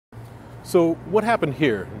So what happened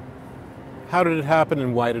here? How did it happen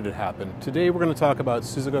and why did it happen? Today we're going to talk about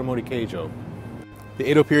Suzugamori Keijo. The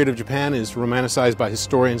Edo period of Japan is romanticized by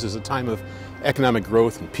historians as a time of economic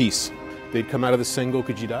growth and peace. They'd come out of the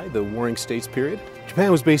Sengogku Jidai, the Warring States period.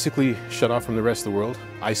 Japan was basically shut off from the rest of the world,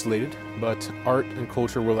 isolated, but art and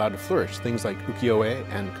culture were allowed to flourish. Things like ukiyo-e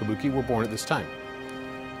and kabuki were born at this time.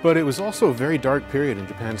 But it was also a very dark period in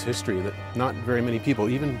Japan's history that not very many people,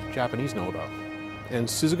 even Japanese, know about. And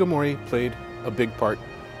Suzugamori played a big part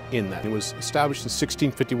in that. It was established in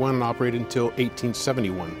 1651 and operated until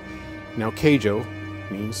 1871. Now Keijo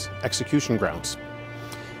means execution grounds.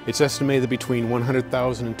 It's estimated that between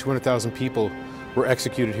 100,000 and 200,000 people were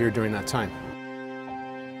executed here during that time.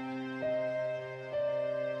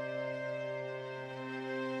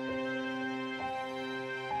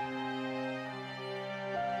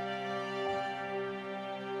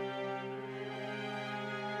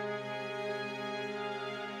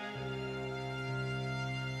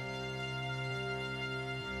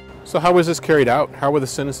 So how was this carried out? How were the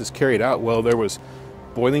sentences carried out? Well, there was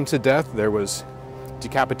boiling to death, there was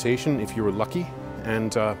decapitation if you were lucky,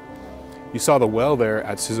 and you saw the well there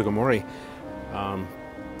at Suzugamori.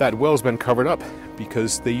 That well's been covered up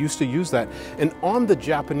because they used to use that. And on the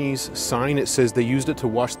Japanese sign it says they used it to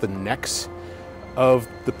wash the necks of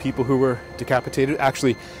the people who were decapitated.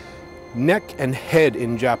 Actually, neck and head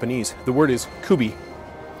in Japanese, the word is kubi.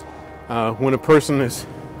 When a person is,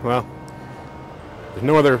 well, there's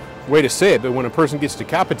no other way to say it, but when a person gets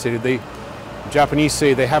decapitated, the Japanese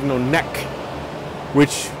say they have no neck,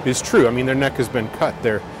 which is true. I mean, their neck has been cut,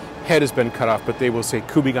 their head has been cut off, but they will say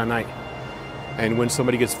kubi ga nai. And when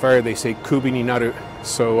somebody gets fired, they say kubi ni naru.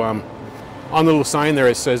 So on the little sign there,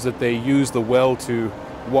 it says that they use the well to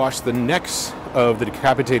wash the necks of the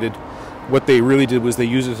decapitated. What they really did was they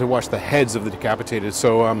used it to wash the heads of the decapitated.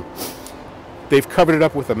 So they've covered it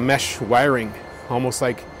up with a mesh wiring, almost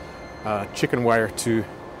like chicken wire, to,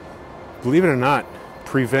 believe it or not,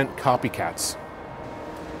 prevent copycats.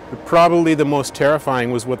 But probably the most terrifying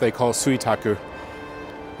was what they call suitaku,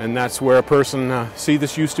 and that's where a person, see,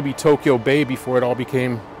 this used to be Tokyo Bay before it all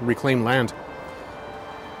became reclaimed land,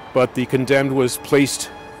 but the condemned was placed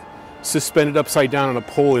suspended upside down on a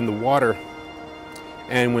pole in the water,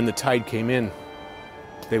 and when the tide came in,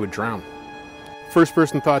 they would drown. First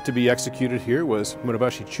person thought to be executed here was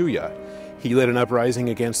Marubashi Chuya. He led an uprising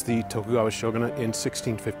against the Tokugawa Shōgunate in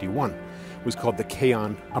 1651. It was called the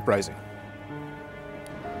Keian Uprising.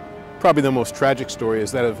 Probably the most tragic story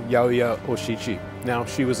is that of Yaya Oshichi. Now,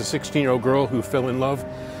 she was a 16-year-old girl who fell in love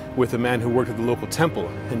with a man who worked at the local temple,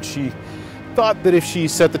 and she thought that if she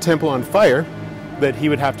set the temple on fire, that he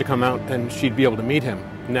would have to come out and she'd be able to meet him.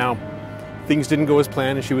 Now, things didn't go as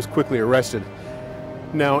planned and she was quickly arrested.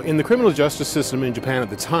 Now, in the criminal justice system in Japan at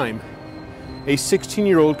the time, a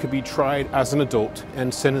 16-year-old could be tried as an adult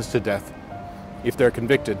and sentenced to death if they're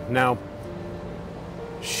convicted. Now,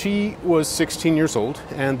 she was 16 years old,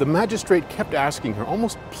 and the magistrate kept asking her,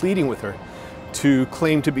 almost pleading with her, to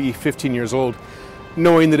claim to be 15 years old,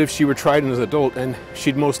 knowing that if she were tried as an adult and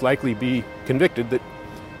she'd most likely be convicted, that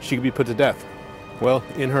she could be put to death. Well,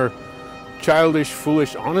 in her childish,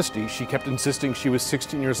 foolish honesty, she kept insisting she was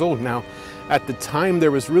 16 years old. Now, at the time,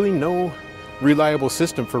 there was really no reliable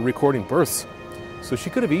system for recording births, so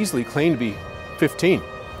she could have easily claimed to be 15.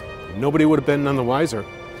 Nobody would have been none the wiser,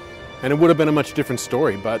 and it would have been a much different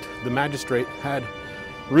story, but the magistrate had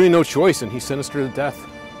really no choice, and he sentenced her to death.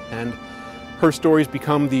 And her stories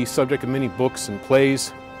become the subject of many books and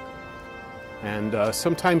plays, and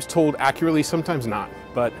sometimes told accurately, sometimes not.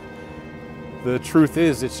 But the truth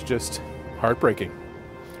is, it's just heartbreaking.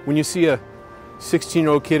 When you see a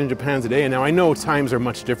 16-year-old kid in Japan today, and now I know times are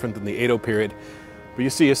much different than the Edo period, but you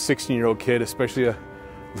see a 16-year-old kid, especially a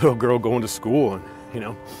little girl going to school, and you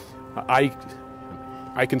know,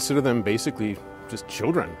 I consider them basically just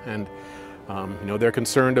children, and you know, they're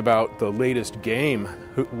concerned about the latest game,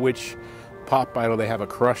 which pop idol they have a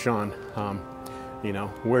crush on, you know,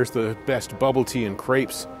 where's the best bubble tea and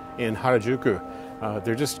crepes in Harajuku.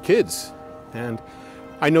 They're just kids, and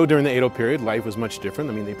I know during the Edo period life was much different.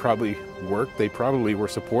 I mean, they probably worked, they probably were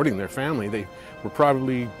supporting their family, they were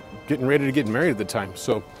probably getting ready to get married at the time.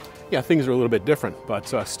 So yeah, things are a little bit different, but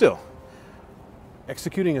still,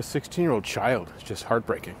 executing a 16-year-old child is just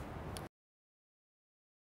heartbreaking.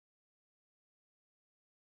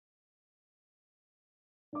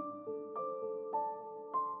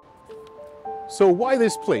 So why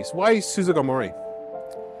this place? Why Suzugamori?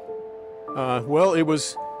 Well,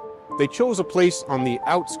 they chose a place on the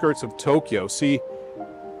outskirts of Tokyo. See,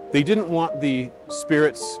 they didn't want the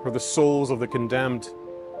spirits or the souls of the condemned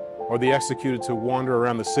or the executed to wander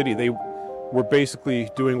around the city. They were basically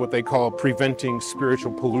doing what they call preventing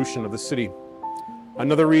spiritual pollution of the city.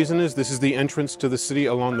 Another reason is this is the entrance to the city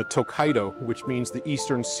along the Tokaido, which means the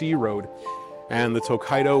Eastern Sea Road. And the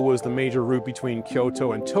Tokaido was the major route between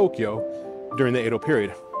Kyoto and Tokyo during the Edo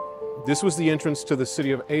period. This was the entrance to the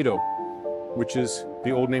city of Edo, which is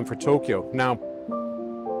the old name for Tokyo. Now,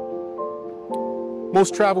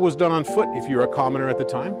 most travel was done on foot if you were a commoner at the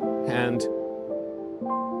time, and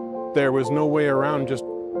there was no way around just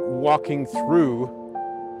walking through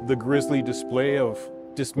the grisly display of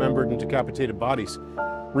dismembered and decapitated bodies,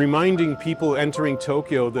 reminding people entering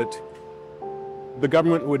Tokyo that the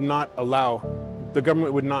government would not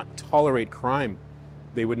tolerate crime.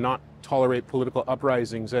 They would not tolerate political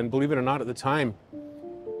uprisings, and believe it or not, at the time,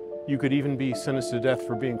 you could even be sentenced to death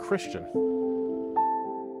for being Christian.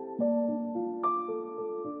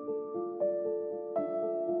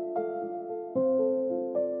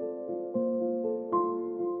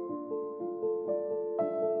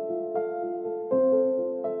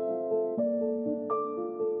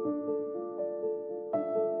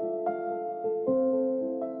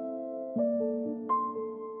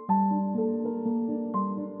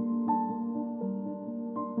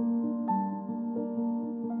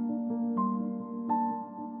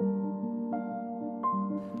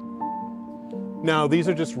 Now, these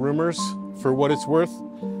are just rumors for what it's worth,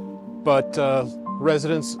 but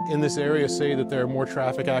residents in this area say that there are more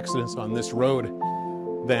traffic accidents on this road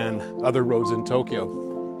than other roads in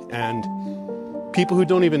Tokyo. And people who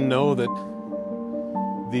don't even know that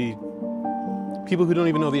the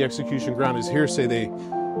execution ground is here say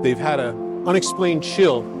they've had an unexplained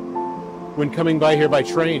chill when coming by here by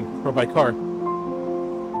train or by car.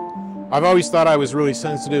 I've always thought I was really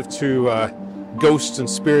sensitive to ghosts and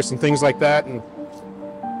spirits and things like that, and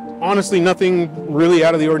honestly, nothing really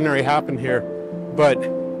out of the ordinary happened here. But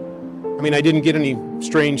I mean, I didn't get any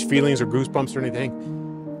strange feelings or goosebumps or anything,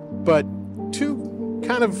 but two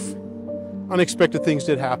kind of unexpected things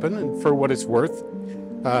did happen. And for what it's worth,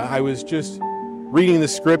 I was just reading the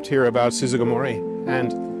script here about Suzugamori,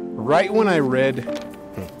 and right when I read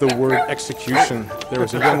the word execution, there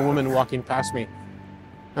was a young woman walking past me,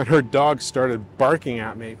 and her dog started barking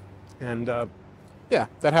at me. And yeah,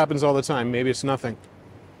 that happens all the time. Maybe it's nothing.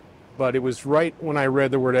 But it was right when I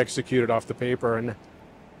read the word executed off the paper, and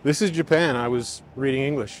this is Japan. I was reading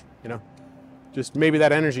English, you know. Just maybe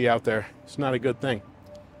that energy out there, it's not a good thing.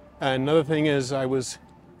 And another thing is I was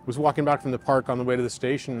walking back from the park on the way to the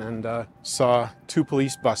station and saw two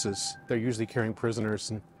police buses. They're usually carrying prisoners,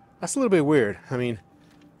 and that's a little bit weird. I mean,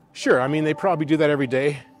 sure, I mean, they probably do that every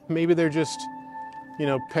day. Maybe they're just, you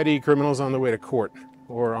know, petty criminals on the way to court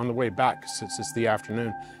or on the way back since it's the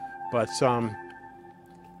afternoon. But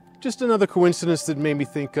just another coincidence that made me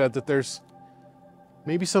think that there's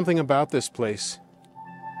maybe something about this place.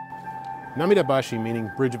 Namidabashi,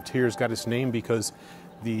 meaning Bridge of Tears, got its name because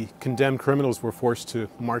the condemned criminals were forced to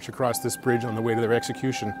march across this bridge on the way to their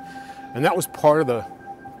execution. And that was part of the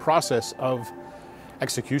process of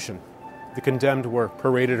execution. The condemned were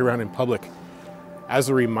paraded around in public as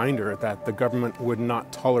a reminder that the government would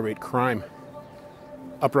not tolerate crime,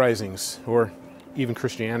 uprisings, or even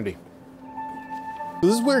Christianity.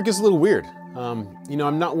 This is where it gets a little weird. You know,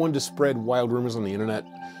 I'm not one to spread wild rumors on the internet.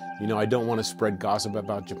 You know, I don't want to spread gossip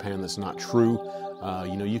about Japan that's not true.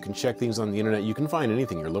 You know, you can check things on the internet. You can find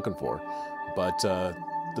anything you're looking for. But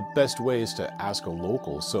the best way is to ask a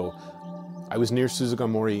local. So I was near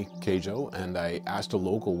Suzugamori Keijo, and I asked a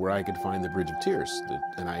local where I could find the Bridge of Tears.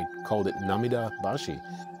 And I called it Namidabashi,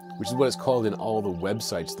 which is what it's called in all the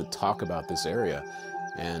websites that talk about this area.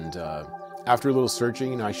 And after a little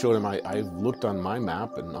searching, you know, I showed him, I looked on my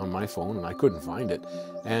map and on my phone, and I couldn't find it.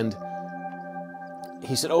 And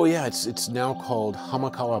he said, oh yeah, it's now called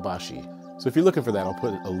Hamakawabashi. So if you're looking for that, I'll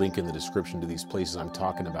put a link in the description to these places I'm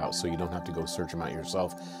talking about so you don't have to go search them out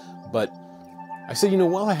yourself. But I said, you know,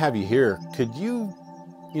 while I have you here, could you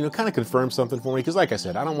know, kind of confirm something for me? Because like I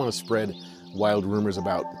said, I don't want to spread wild rumors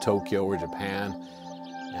about Tokyo or Japan.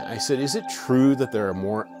 And I said, is it true that there are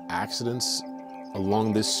more accidents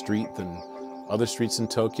along this street than other streets in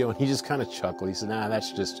Tokyo? And he just kind of chuckled. He said, nah,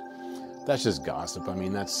 that's just gossip. I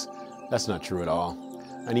mean, that's not true at all.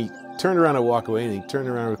 And he turned around to walk away, and he turned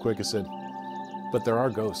around real quick and said, but there are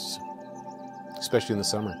ghosts, especially in the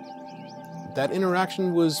summer. That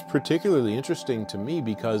interaction was particularly interesting to me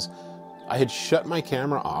because I had shut my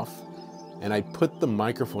camera off and I put the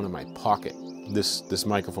microphone in my pocket. This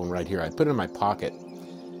microphone right here, I put it in my pocket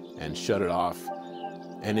and shut it off.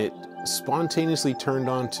 And it spontaneously turned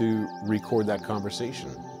on to record that conversation.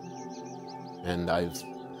 And I've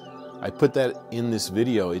I put that in this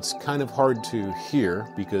video. It's kind of hard to hear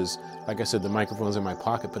because, like I said, the microphone's in my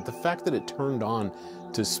pocket, but the fact that it turned on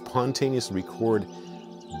to spontaneously record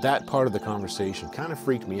that part of the conversation kind of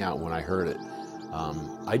freaked me out when I heard it.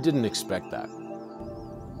 I didn't expect that.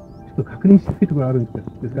 ちょっと確認したいところあるんで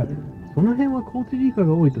すが、その辺は交通事故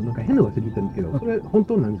が多いとなんか変な噂聞いたんですけど、それ本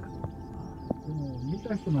当なんですか？でも見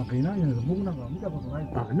た人なんかいないんだけど、僕なんか見たことない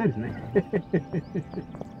です。あ、ないですね。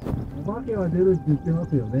お化けは出るって言ってま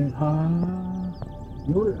すよね。は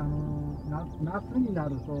夜、夏にな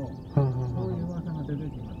ると、そういう噂が出て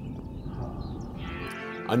きます。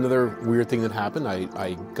Another weird thing that happened,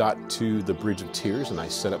 I got to the Bridge of Tears and I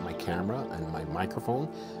set up my camera and my microphone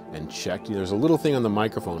and checked. There's a little thing on the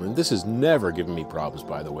microphone, and this has never given me problems,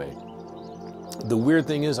 by the way. The weird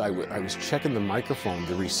thing is I was checking the microphone,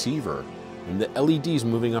 the receiver, and the LED's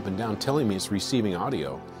moving up and down telling me it's receiving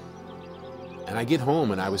audio. And I get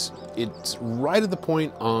home and it's right at the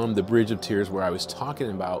point on the Bridge of Tears where I was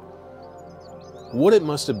talking about what it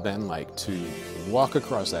must have been like to walk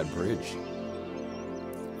across that bridge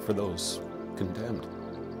for those condemned.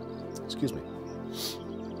 Excuse me.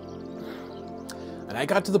 And I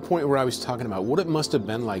got to the point where I was talking about what it must have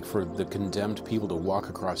been like for the condemned people to walk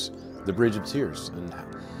across the Bridge of Tears and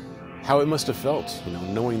how it must have felt, you know,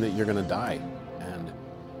 knowing that you're going to die. And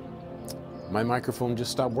my microphone just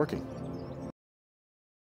stopped working.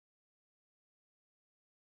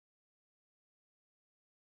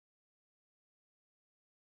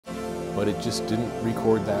 But it just didn't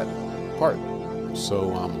record that part.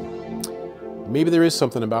 So maybe there is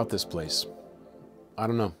something about this place. I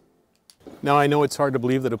don't know. Now I know it's hard to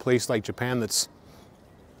believe that a place like Japan that's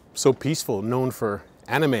so peaceful, known for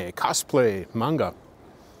anime, cosplay, manga,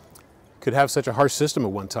 could have such a harsh system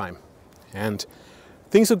at one time. And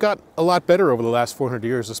things have got a lot better over the last 400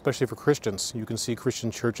 years, especially for Christians. You can see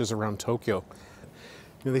Christian churches around Tokyo.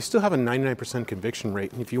 You know, they still have a 99% conviction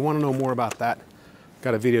rate. And if you want to know more about that, I've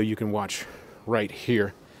got a video you can watch right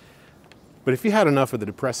here. But if you had enough of the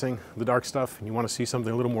depressing, the dark stuff, and you want to see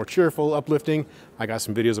something a little more cheerful, uplifting, I got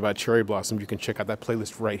some videos about cherry blossom. You can check out that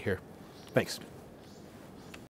playlist right here. Thanks.